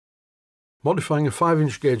Modifying a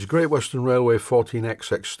 5-inch gauge Great Western Railway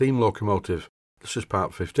 14Xx steam locomotive. This is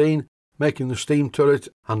part 15, making the steam turret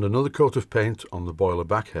and another coat of paint on the boiler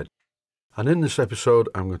backhead. And in this episode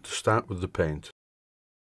I'm going to start with the paint.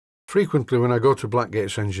 Frequently when I go to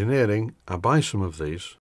Blackgates Engineering, I buy some of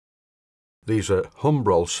these. These are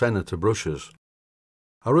Humbrol Senator brushes.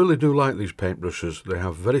 I really do like these paintbrushes. They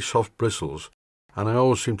have very soft bristles and I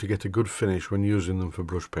always seem to get a good finish when using them for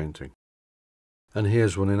brush painting. And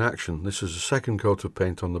here's one in action. This is the second coat of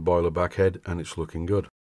paint on the boiler backhead and it's looking good.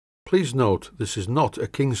 Please note this is not a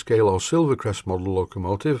King Scale or Silvercrest model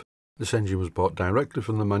locomotive. This engine was bought directly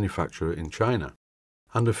from the manufacturer in China.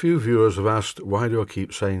 And a few viewers have asked, why do I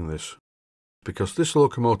keep saying this? Because this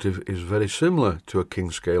locomotive is very similar to a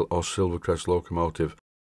King Scale or Silvercrest locomotive.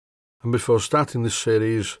 And before starting this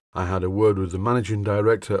series, I had a word with the managing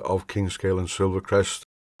director of King Scale and Silvercrest,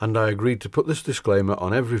 and I agreed to put this disclaimer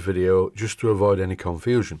on every video just to avoid any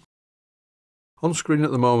confusion. On screen at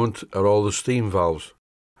the moment are all the steam valves.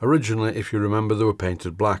 Originally, if you remember, they were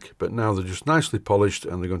painted black, but now they're just nicely polished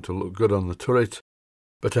and they're going to look good on the turret.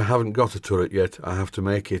 But I haven't got a turret yet, I have to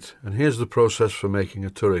make it, and here's the process for making a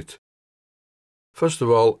turret. First of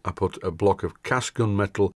all, I put a block of cast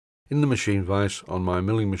gunmetal in the machine vise on my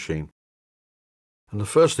milling machine. And the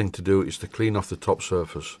first thing to do is to clean off the top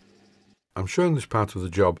surface. I'm showing this part of the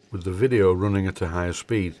job with the video running at a higher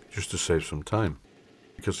speed just to save some time,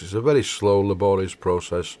 because it's a very slow, laborious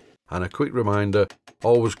process, and a quick reminder,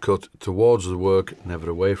 always cut towards the work, never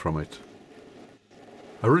away from it.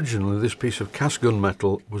 Originally this piece of cast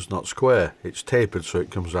gunmetal was not square, it's tapered so it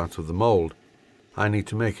comes out of the mould. I need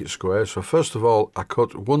to make it square, so first of all I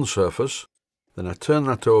cut one surface, then I turn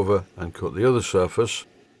that over and cut the other surface,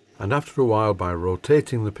 and after a while, by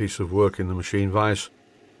rotating the piece of work in the machine vise,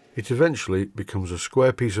 it eventually becomes a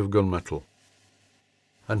square piece of gunmetal.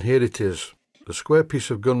 And here it is. The square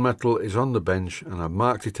piece of gunmetal is on the bench and I've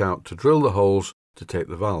marked it out to drill the holes to take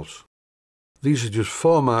the valves. These are just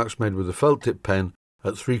 4 marks made with a felt tip pen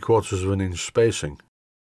at 3/4 of an inch spacing.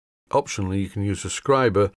 Optionally, you can use a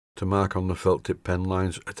scriber to mark on the felt tip pen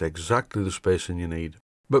lines at exactly the spacing you need.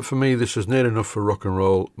 But for me, this is near enough for rock and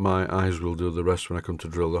roll. My eyes will do the rest when I come to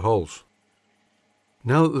drill the holes.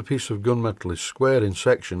 Now that the piece of gunmetal is square in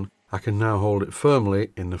section, I can now hold it firmly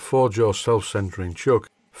in the 4-jaw self-centering chuck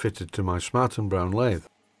fitted to my Smart & Brown lathe.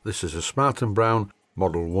 This is a Smart & Brown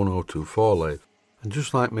model 1024 lathe. And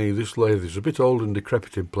just like me, this lathe is a bit old and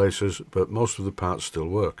decrepit in places, but most of the parts still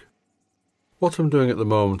work. What I'm doing at the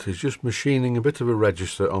moment is just machining a bit of a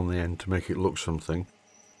register on the end to make it look something.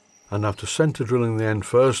 And after centre drilling the end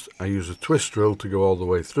first, I use a twist drill to go all the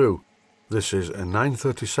way through. This is a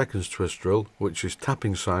 9/32 twist drill, which is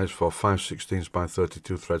tapping size for 5/16 by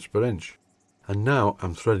 32 threads per inch. And now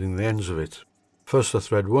I'm threading the ends of it. First I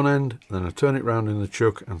thread one end, then I turn it round in the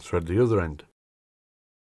chuck and thread the other end.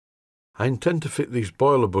 I intend to fit these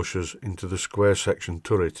boiler bushes into the square section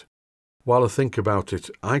turret. While I think about it,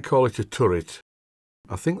 I call it a turret.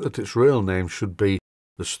 I think that its real name should be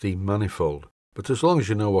the steam manifold, but as long as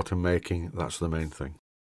you know what I'm making, that's the main thing.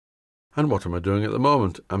 And what am I doing at the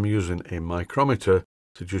moment? I'm using a micrometer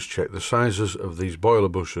to just check the sizes of these boiler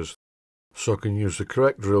bushes, so I can use the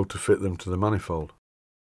correct drill to fit them to the manifold.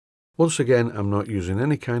 Once again, I'm not using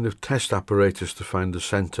any kind of test apparatus to find the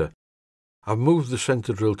centre. I've moved the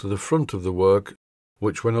centre drill to the front of the work,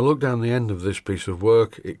 which when I look down the end of this piece of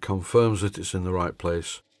work, it confirms that it's in the right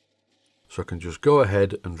place. So I can just go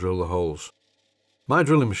ahead and drill the holes. My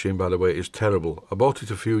drilling machine, by the way, is terrible. I bought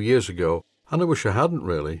it a few years ago, and I wish I hadn't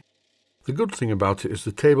really. The good thing about it is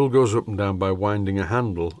the table goes up and down by winding a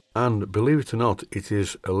handle, and believe it or not, it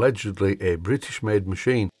is allegedly a British-made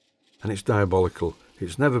machine, and it's diabolical.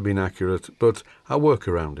 It's never been accurate, but I work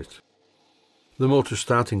around it. The motor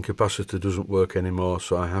starting capacitor doesn't work anymore,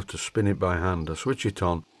 so I have to spin it by hand. I switch it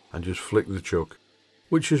on and just flick the chuck,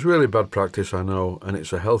 which is really bad practice, I know, and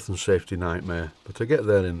it's a health and safety nightmare, but I get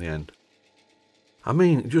there in the end. I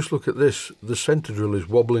mean, just look at this. The centre drill is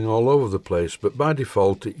wobbling all over the place, but by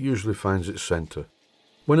default it usually finds its centre.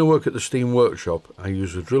 When I work at the Steam workshop, I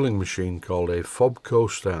use a drilling machine called a Fobco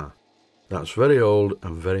Star. That's very old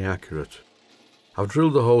and very accurate. I've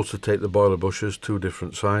drilled the holes to take the boiler bushes, 2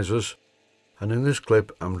 different sizes, and in this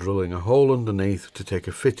clip I'm drilling a hole underneath to take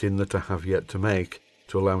a fit-in that I have yet to make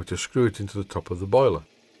to allow me to screw it into the top of the boiler.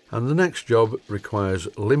 And the next job requires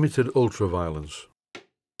limited ultraviolence.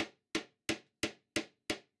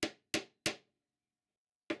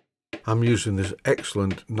 I'm using this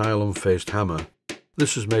excellent nylon-faced hammer.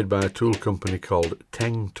 This is made by a tool company called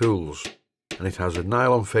Teng Tools, and it has a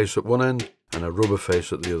nylon face at one end and a rubber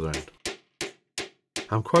face at the other end.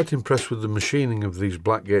 I'm quite impressed with the machining of these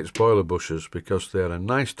Blackgates boiler bushes because they are a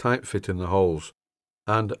nice tight fit in the holes,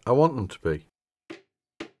 and I want them to be.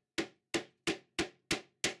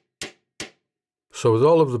 So with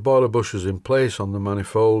all of the boiler bushes in place on the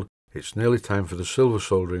manifold, it's nearly time for the silver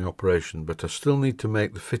soldering operation, but I still need to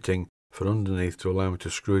make the fitting for underneath to allow me to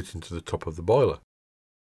screw it into the top of the boiler.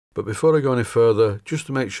 But before I go any further, just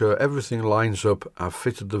to make sure everything lines up, I've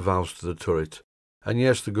fitted the valves to the turret. And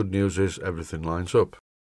yes, the good news is everything lines up.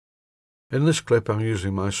 In this clip I'm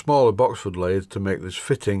using my smaller Boxford lathe to make this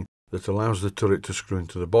fitting that allows the turret to screw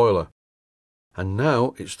into the boiler. And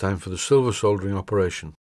now it's time for the silver soldering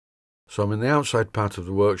operation. So I'm in the outside part of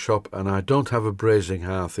the workshop and I don't have a brazing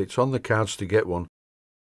hearth. It's on the cards to get one,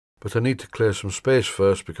 but I need to clear some space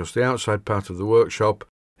first because the outside part of the workshop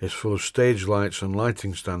is full of stage lights and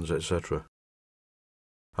lighting stands, etc.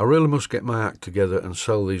 I really must get my act together and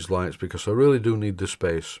sell these lights because I really do need the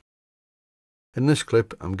space. In this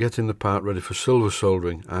clip I'm getting the part ready for silver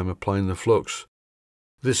soldering. I'm applying the flux.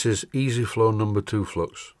 This is Easy Flow number 2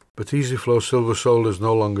 flux, but Easy Flow silver solder is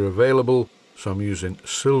no longer available, so I'm using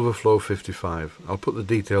Silver Flow 55. I'll put the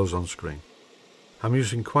details on screen. I'm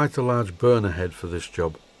using quite a large burner head for this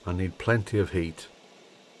job. I need plenty of heat.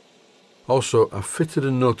 Also, I've fitted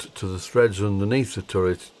a nut to the threads underneath the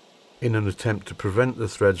turret in an attempt to prevent the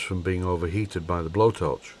threads from being overheated by the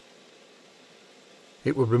blowtorch.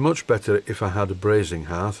 It would be much better if I had a brazing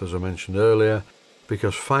hearth, as I mentioned earlier,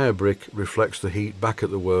 because fire brick reflects the heat back at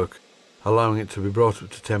the work, allowing it to be brought up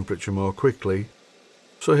to temperature more quickly.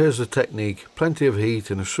 So here's the technique: plenty of heat,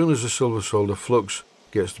 and as soon as the silver solder flux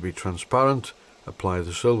gets to be transparent, apply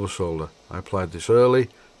the silver solder. I applied this early,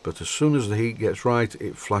 but as soon as the heat gets right,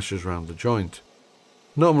 it flashes around the joint.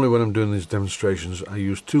 Normally when I'm doing these demonstrations I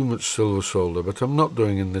use too much silver solder, but I'm not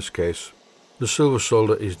doing in this case. The silver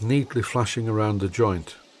solder is neatly flashing around the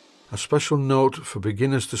joint. A special note for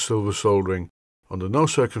beginners to silver soldering: under no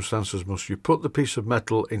circumstances must you put the piece of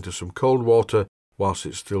metal into some cold water whilst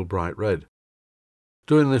it's still bright red.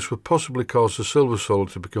 Doing this would possibly cause the silver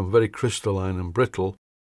solder to become very crystalline and brittle,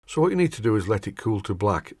 so what you need to do is let it cool to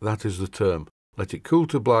black. That is the term. Let it cool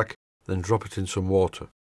to black, then drop it in some water.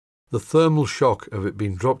 The thermal shock of it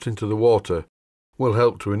being dropped into the water will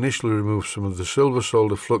help to initially remove some of the silver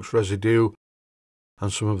solder flux residue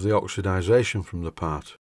and some of the oxidization from the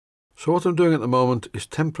part. So what I'm doing at the moment is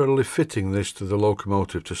temporarily fitting this to the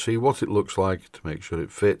locomotive to see what it looks like, to make sure it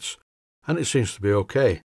fits, and it seems to be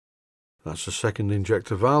okay. That's the second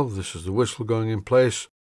injector valve, this is the whistle going in place,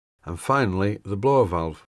 and finally the blower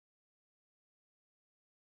valve.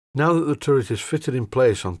 Now that the turret is fitted in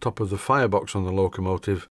place on top of the firebox on the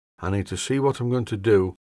locomotive, I need to see what I'm going to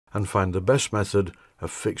do and find the best method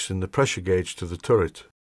of fixing the pressure gauge to the turret.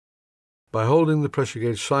 By holding the pressure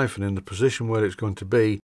gauge siphon in the position where it's going to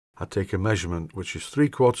be, I take a measurement which is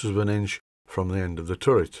 3/4 of an inch from the end of the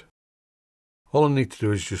turret. All I need to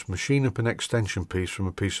do is just machine up an extension piece from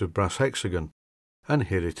a piece of brass hexagon, and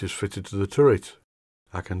here it is fitted to the turret.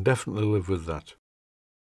 I can definitely live with that.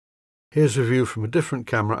 Here's a view from a different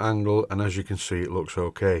camera angle, and as you can see it looks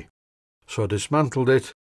okay. So I dismantled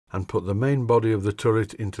it and put the main body of the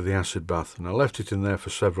turret into the acid bath, and I left it in there for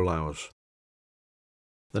several hours.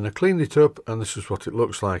 Then I cleaned it up and this is what it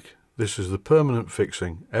looks like. This is the permanent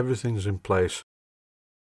fixing, everything's in place.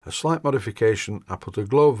 A slight modification, I put a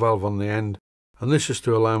globe valve on the end, and this is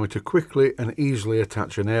to allow me to quickly and easily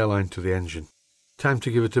attach an airline to the engine. Time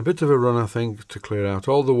to give it a bit of a run, I think, to clear out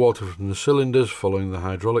all the water from the cylinders following the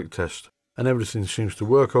hydraulic test, and everything seems to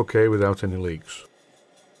work okay without any leaks.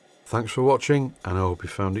 Thanks for watching, and I hope you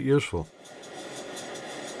found it useful.